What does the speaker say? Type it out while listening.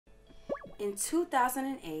In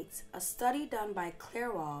 2008, a study done by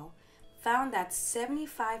Clairwall found that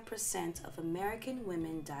 75% of American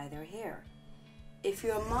women dye their hair. If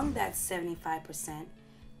you're among that 75%,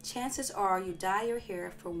 chances are you dye your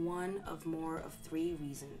hair for one of more of three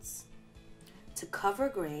reasons: to cover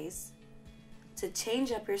grays, to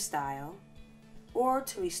change up your style, or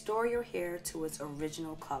to restore your hair to its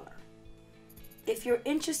original color. If you're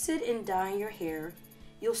interested in dyeing your hair,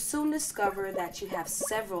 you'll soon discover that you have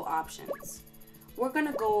several options. We're going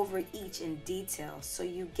to go over each in detail so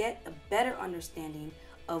you get a better understanding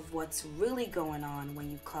of what's really going on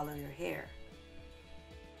when you color your hair.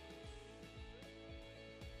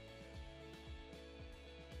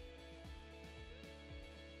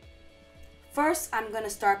 First, I'm going to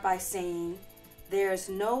start by saying there's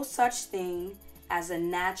no such thing as a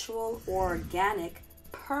natural or organic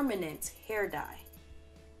permanent hair dye.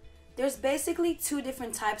 There's basically two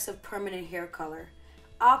different types of permanent hair color: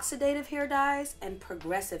 oxidative hair dyes and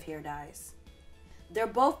progressive hair dyes. They're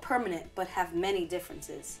both permanent but have many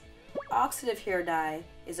differences. Oxidative hair dye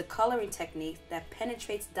is a coloring technique that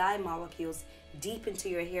penetrates dye molecules deep into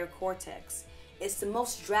your hair cortex. It's the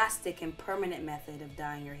most drastic and permanent method of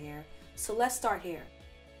dyeing your hair, so let's start here.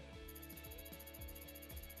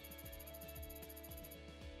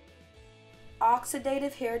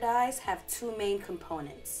 Oxidative hair dyes have two main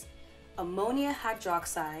components: ammonia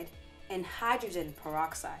hydroxide and hydrogen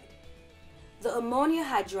peroxide. The ammonia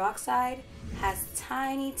hydroxide has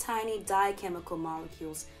tiny dye chemical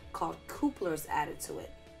molecules called couplers added to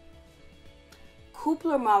it.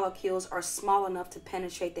 Coupler molecules are small enough to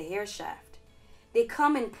penetrate the hair shaft. They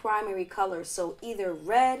come in primary colors, so either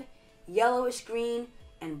red, yellowish green,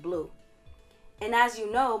 and blue. And as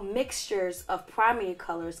you know, mixtures of primary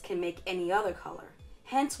colors can make any other color.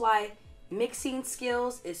 Hence why mixing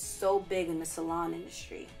skills is so big in the salon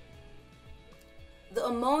industry. The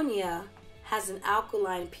ammonia has an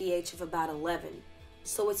alkaline pH of about 11,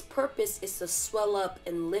 so its purpose is to swell up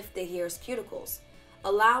and lift the hair's cuticles,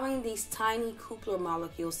 allowing these tiny coupler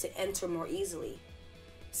molecules to enter more easily,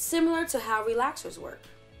 similar to how relaxers work.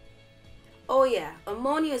 Oh yeah,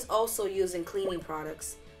 ammonia is also used in cleaning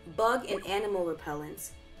products, bug and animal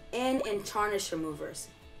repellents, and in tarnish removers.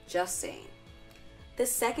 Just saying. The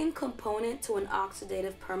second component to an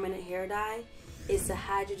oxidative permanent hair dye is the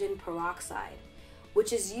hydrogen peroxide,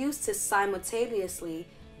 which is used to simultaneously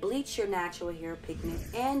bleach your natural hair pigment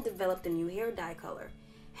and develop the new hair dye color,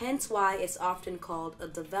 hence why it's often called a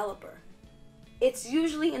developer. It's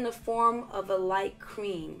usually in the form of a light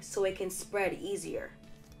cream so it can spread easier.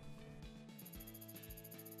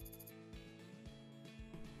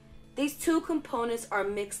 These two components are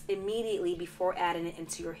mixed immediately before adding it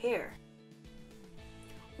into your hair.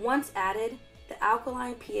 Once added, the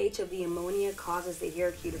alkaline pH of the ammonia causes the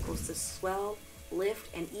hair cuticles to swell, lift,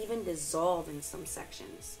 and even dissolve in some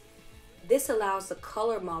sections. This allows the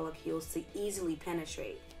color molecules to easily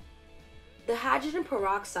penetrate. The hydrogen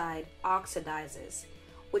peroxide oxidizes,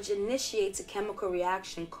 which initiates a chemical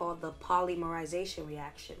reaction called the polymerization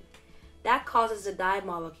reaction. That causes the dye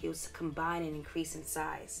molecules to combine and increase in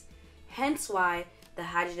size. Hence why the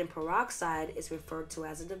hydrogen peroxide is referred to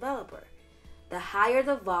as a developer. The higher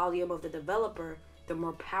the volume of the developer, the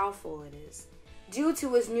more powerful it is. Due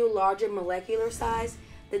to its new larger molecular size,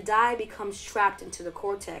 the dye becomes trapped into the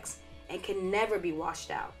cortex and can never be washed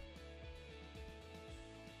out.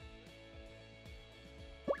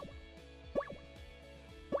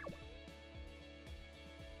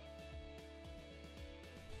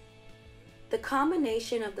 The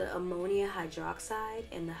combination of the ammonia hydroxide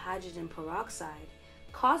and the hydrogen peroxide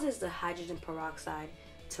causes the hydrogen peroxide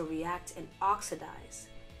to react and oxidize.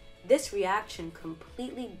 This reaction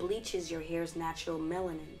completely bleaches your hair's natural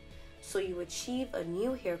melanin, so you achieve a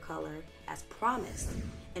new hair color as promised,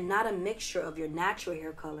 and not a mixture of your natural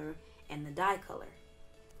hair color and the dye color.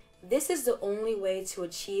 This is the only way to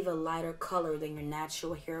achieve a lighter color than your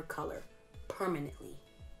natural hair color permanently.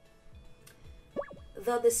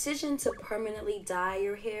 The decision to permanently dye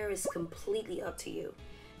your hair is completely up to you.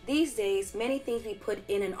 These days, many things we put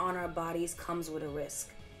in and on our bodies comes with a risk.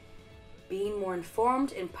 Being more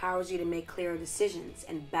informed empowers you to make clearer decisions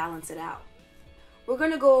and balance it out. We're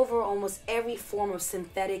going to go over almost every form of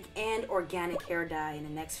synthetic and organic hair dye in the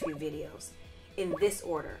next few videos, in this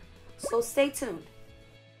order, so stay tuned.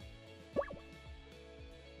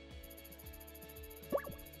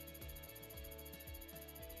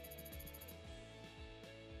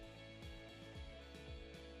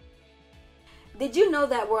 Did you know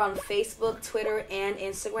that we're on Facebook, Twitter, and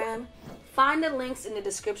Instagram? Find the links in the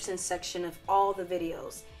description section of all the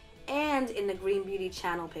videos and in the Green Beauty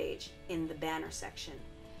channel page in the banner section.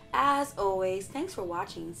 As always, thanks for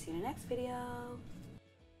watching. See you in the next video.